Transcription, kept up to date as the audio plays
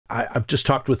I've just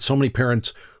talked with so many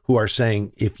parents who are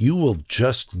saying, if you will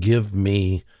just give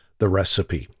me the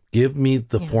recipe, give me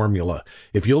the formula,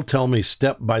 if you'll tell me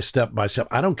step by step by step,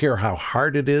 I don't care how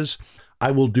hard it is,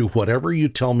 I will do whatever you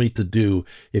tell me to do.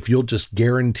 If you'll just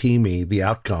guarantee me the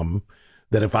outcome,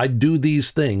 that if I do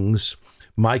these things,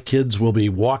 my kids will be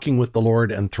walking with the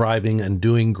Lord and thriving and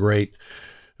doing great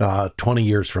 20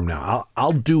 years from now.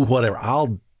 I'll do whatever.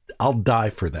 I'll die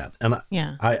for that. And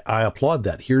I applaud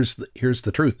that. Here's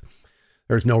the truth.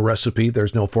 There's no recipe.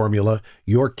 There's no formula.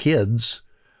 Your kids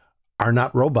are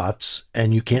not robots,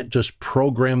 and you can't just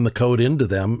program the code into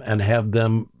them and have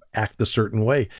them act a certain way.